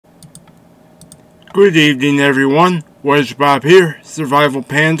Good evening, everyone. WedgeBob here, Survival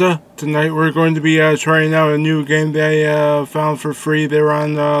Panda. Tonight we're going to be trying out a new game that I found for free there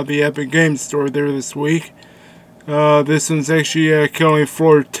on the Epic Games Store there this week. This one's actually Killing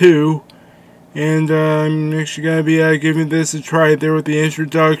Floor 2. And I'm actually going to be giving this a try there with the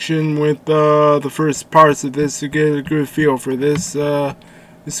introduction with the first parts of this to get a good feel for this.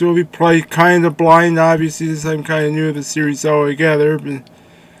 This will be played kind of blind, obviously, since I'm kind of new to the series altogether. But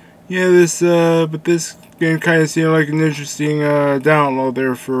yeah, this game kind of seemed like an interesting download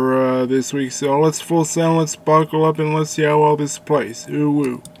there for this week. So let's full sound, let's buckle up, and let's see how well this plays. Ooh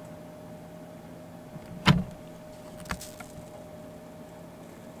woo.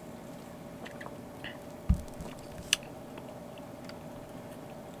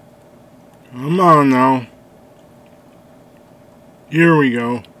 Come on now. Here we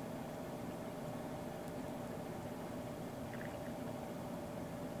go.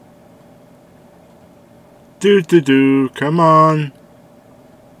 Come on.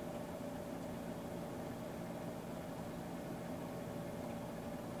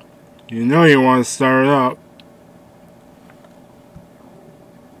 You know you want to start it up.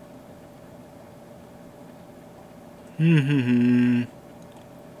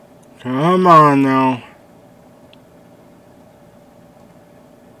 Come on now.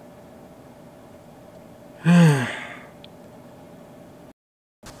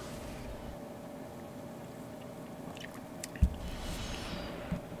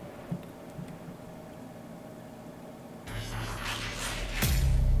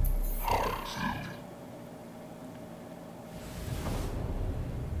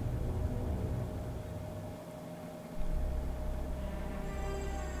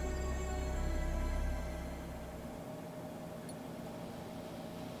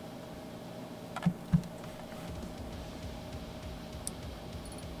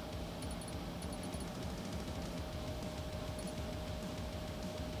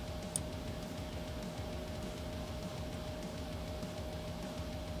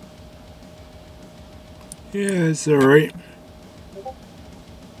 Yeah, it's alright.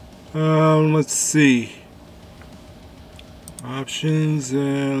 Let's see. Options,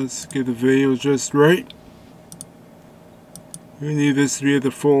 let's get the video just right. We need this to be at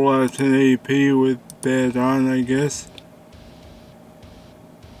the full 1080p with that on, I guess.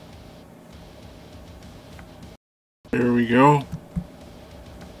 There we go.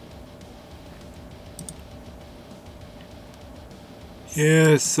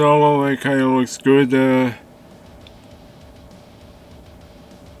 Yeah, solo, that kind of looks good.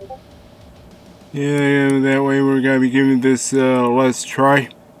 Yeah, that way we're gonna be giving this let's try.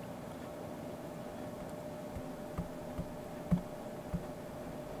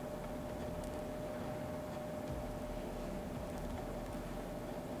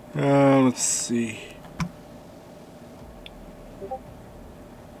 Let's see.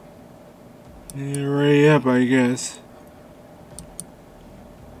 Yeah, ready up, I guess.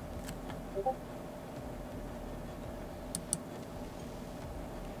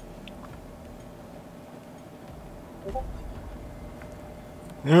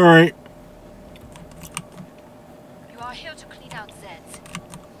 Alright. You are here to clean out Zeds.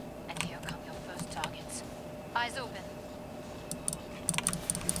 And here come your first targets. Eyes open.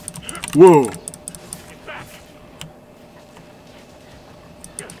 Whoa.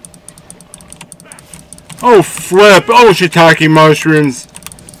 Oh flip! Oh shiitake mushrooms!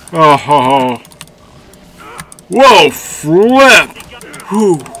 Oh ho ho! Whoa flip!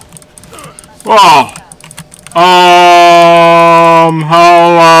 Whew! Oh!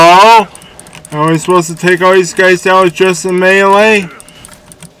 Hello? Are we supposed to take all these guys down with just a melee?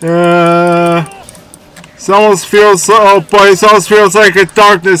 It almost feels, oh boy, it almost feels like a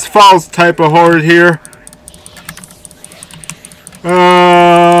Darkness Falls type of horde here.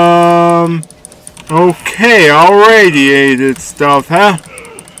 Okay, all radiated stuff, huh?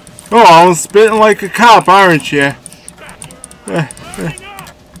 Oh, I'm spitting like a cop, aren't you?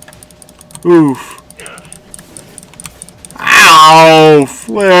 Oof. Ow,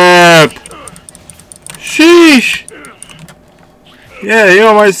 flip. Sheesh. Yeah, you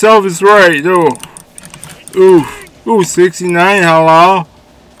know myself is right. Ooh. Oof. Ooh, 69, hello.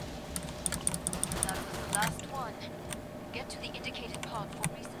 That was the last one. Get to the indicated pod for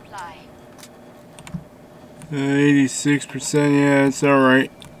resupply. 86%, yeah, it's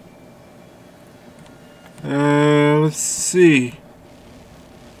alright. Let's see.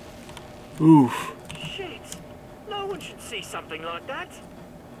 Oof. Shit! No one should see something like that.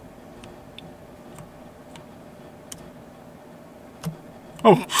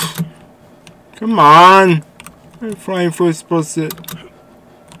 Oh, come on. Flying foot supposed to...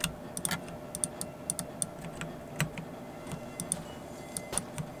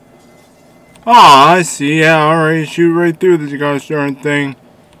 Ah, I see. Yeah, alright. Shoot right through this gosh darn thing.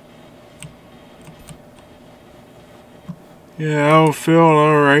 Yeah, I'll fill.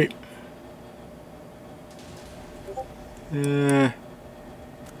 Alright. Yeah,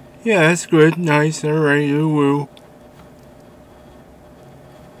 that's good. Nice. Alright. Ooh, woo.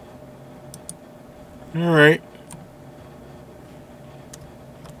 Alright.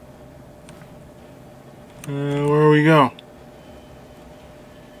 Where we go?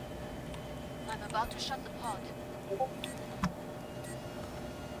 I'm about to shut the pod.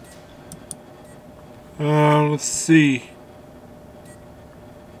 Let's see.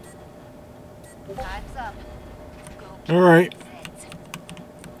 Time's up. Go. Alright.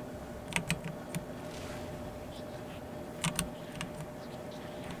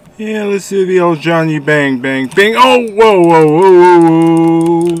 Yeah, let's do the old Johnny Bang Bang thing. Oh, whoa, whoa, whoa,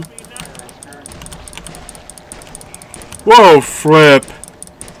 whoa. Whoa, flip.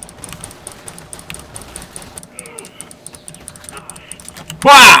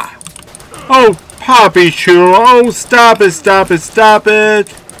 Wah! Oh, Poppy Chew. Oh, stop it, stop it, stop it.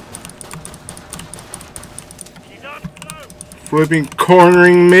 Flipping,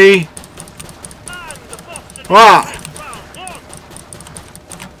 cornering me. Ah!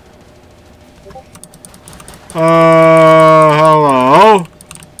 Hello?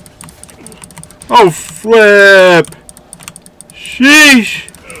 Oh, flip! Sheesh!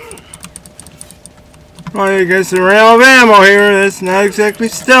 Well, I guess they're out of ammo here. That's not exactly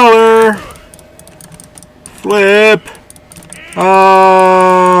stellar. Flip.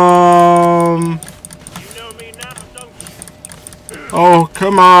 Oh,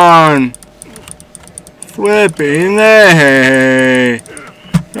 come on. Flipping. Hey.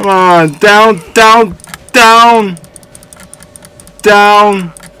 Come on. Down, down, down.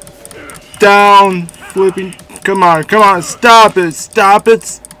 Down. Down. Flipping. Come on, come on. Stop it. Stop it.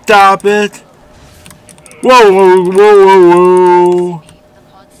 Stop it. Whoa, whoa, whoa, whoa, whoa. The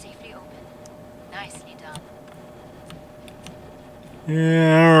pod's safely open. Nicely done.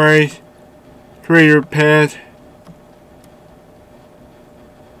 Yeah, alright. Trader pad.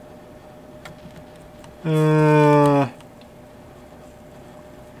 This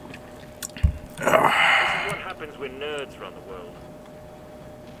is what happens when nerds run the world.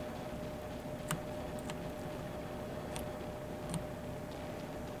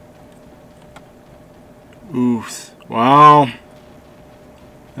 Oof. Wow.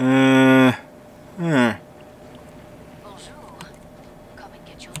 Bonjour. Come and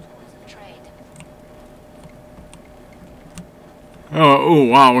get your tools and trade. Oh,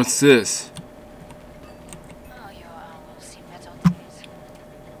 wow, what's this? Oh, your will seem metal things.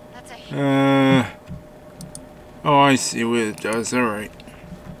 That's a hint. Oh, I see what it does. Alright.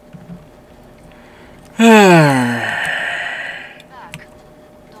 Back.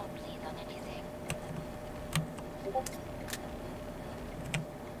 Don't bleed on anything.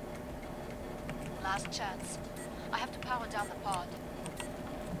 Last chance. I have to power down the pod.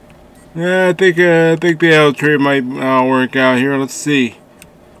 Yeah, I think the L trade might work out here. Let's see.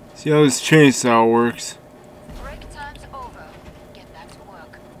 See how this chainsaw works. Break time's over. Get back to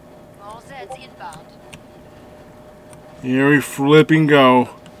work. All Zeds inbound. Here we flipping go.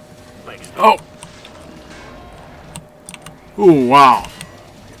 Thanks. Oh! Ooh, wow.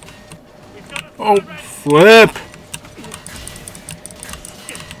 Oh, flip!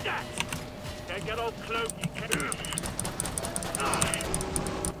 Don't get all cloaked, you can.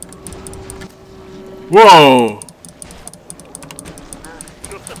 Whoa!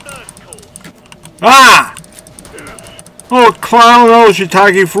 Just the first call. Ah! Oh, clown! Oh,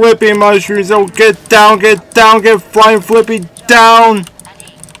 shiitake flipping mushrooms! Oh, get down, get flying flippy down!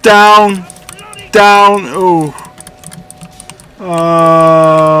 Down! Down! Oh.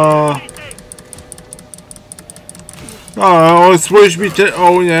 Oh, switch me to.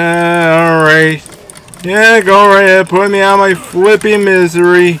 Oh, yeah, alright. Yeah, go right ahead. Put me out of my flippy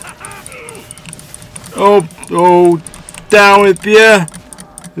misery. Oh, oh, down with ya.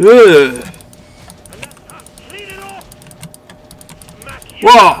 Ugh. Clean it off. Smack you.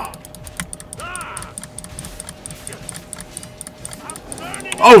 Whoa.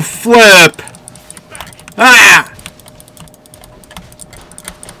 Oh, flip. Ah.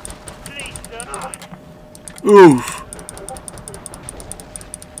 Please, sir. Oof.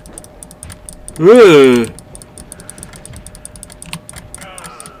 Ugh.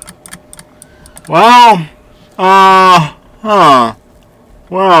 Well,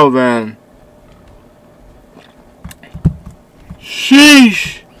 well then.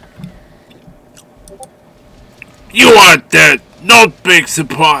 Sheesh. You want that? No big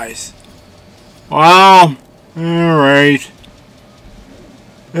surprise. Well, alright.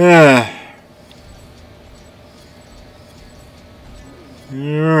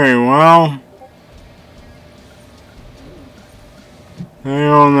 Alright, well. I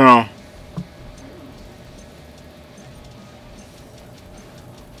don't know.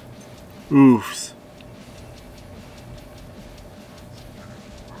 Oofs.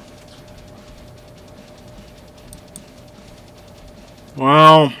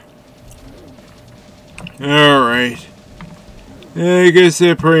 Well. Alright. I guess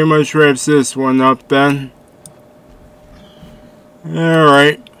that pretty much wraps this one up then.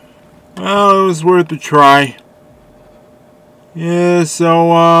 Alright. Well, it was worth a try. Yeah,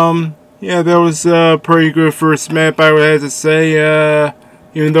 so, yeah, that was a pretty good first map, I would have to say,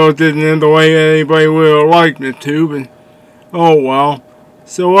 even though it didn't end the way anybody would have liked it to, but, oh well.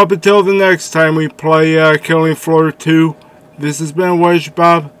 So, up until the next time we play, Killing Floor 2, this has been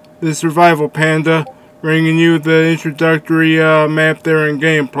WedgeBob, the Survival Panda, bringing you the introductory, map there and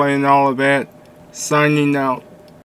gameplay and all of that, signing out.